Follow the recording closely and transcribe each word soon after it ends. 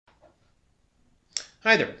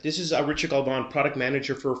Hi there, this is Richard Galvan, Product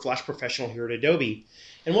Manager for Flash Professional here at Adobe,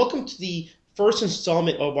 and welcome to the first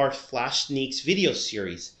installment of our Flash Sneaks video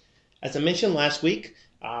series. As I mentioned last week,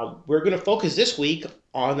 we're going to focus this week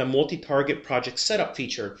on the multi-target project setup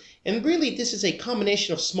feature, and really this is a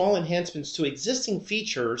combination of small enhancements to existing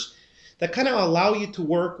features that kind of allow you to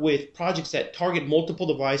work with projects that target multiple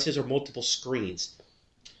devices or multiple screens.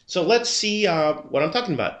 So let's see what I'm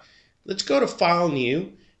talking about. Let's go to File,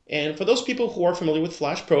 New. And for those people who are familiar with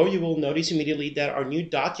Flash Pro, you will notice immediately that our new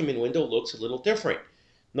document window looks a little different.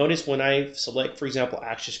 Notice when I select, for example,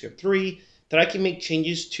 ActionScript 3, that I can make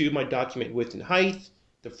changes to my document width and height,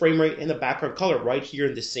 the frame rate, and the background color right here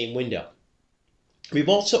in the same window. We've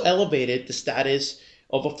also elevated the status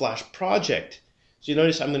of a Flash project. So you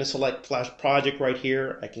notice I'm going to select Flash Project right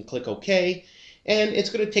here. I can click OK. And it's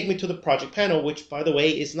going to take me to the project panel, which, by the way,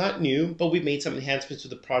 is not new, but we've made some enhancements to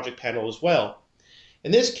the project panel as well.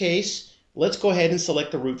 In this case, let's go ahead and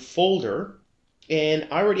select the root folder. And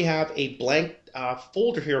I already have a blank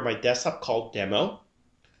folder here on my desktop called Demo.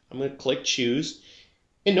 I'm going to click Choose.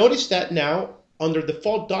 And notice that now, under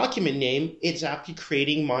default document name, it's actually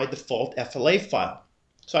creating my default FLA file.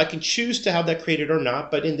 So I can choose to have that created or not,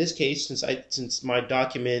 but in this case, since my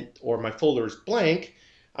document or my folder is blank,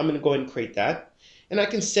 I'm going to go ahead and create that. And I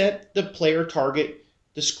can set the player target,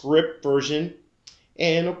 the script version,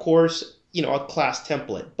 and of course, a class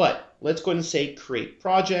template. But let's go ahead and say create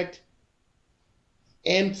project,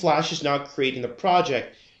 and Flash is now creating the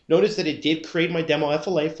project. Notice that it did create my demo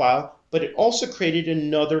FLA file, but it also created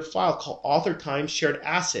another file called author time shared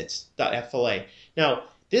assets.fla. Now,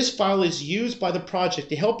 this file is used by the project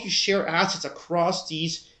to help you share assets across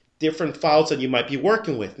these different files that you might be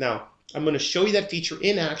working with. Now, I'm going to show you that feature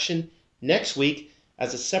in action next week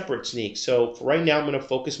as a separate sneak. So for right now, I'm going to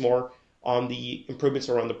focus more on the improvements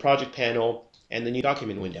around the project panel and the new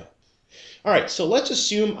document window. All right, so let's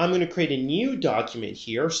assume I'm going to create a new document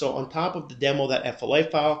here. So on top of the demo.fla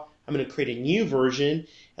file, I'm going to create a new version,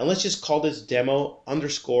 and let's just call this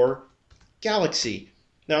demo_galaxy.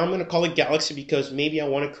 Now I'm going to call it Galaxy because maybe I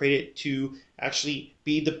want to create it to actually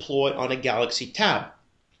be deployed on a Galaxy tab.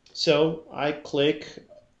 So I click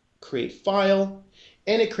Create File,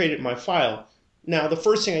 and it created my file. Now, the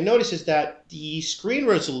first thing I notice is that the screen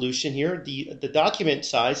resolution here, the document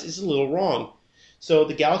size, is a little wrong. So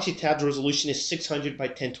the Galaxy tab's resolution is 600 by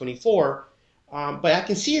 1024, but I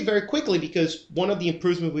can see it very quickly because one of the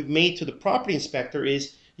improvements we've made to the property inspector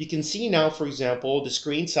is you can see now, for example, the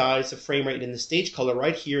screen size, the frame rate, and the stage color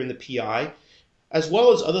right here in the PI, as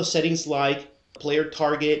well as other settings like player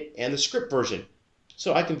target and the script version.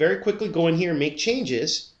 So I can very quickly go in here and make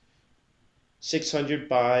changes, 600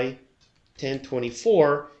 by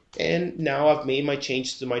 1024, and now I've made my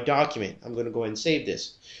changes to my document. I'm going to go ahead and save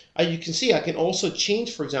this. You can see I can also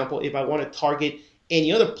change, for example, if I want to target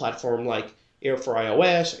any other platform like Air for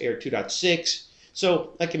iOS, Air 2.6.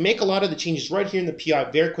 So I can make a lot of the changes right here in the PI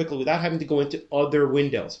very quickly without having to go into other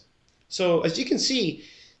windows. So as you can see,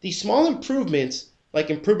 these small improvements, like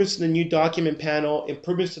improvements to the new document panel,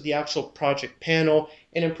 improvements to the actual project panel,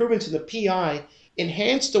 and improvements in the PI,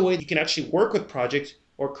 enhance the way you can actually work with projects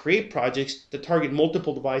or create projects that target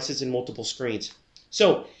multiple devices and multiple screens.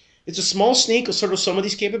 So it's a small sneak of sort of some of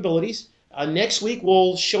these capabilities. Next week,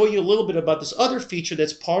 we'll show you a little bit about this other feature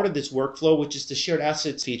that's part of this workflow, which is the shared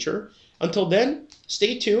assets feature. Until then,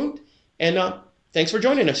 stay tuned, and thanks for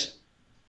joining us.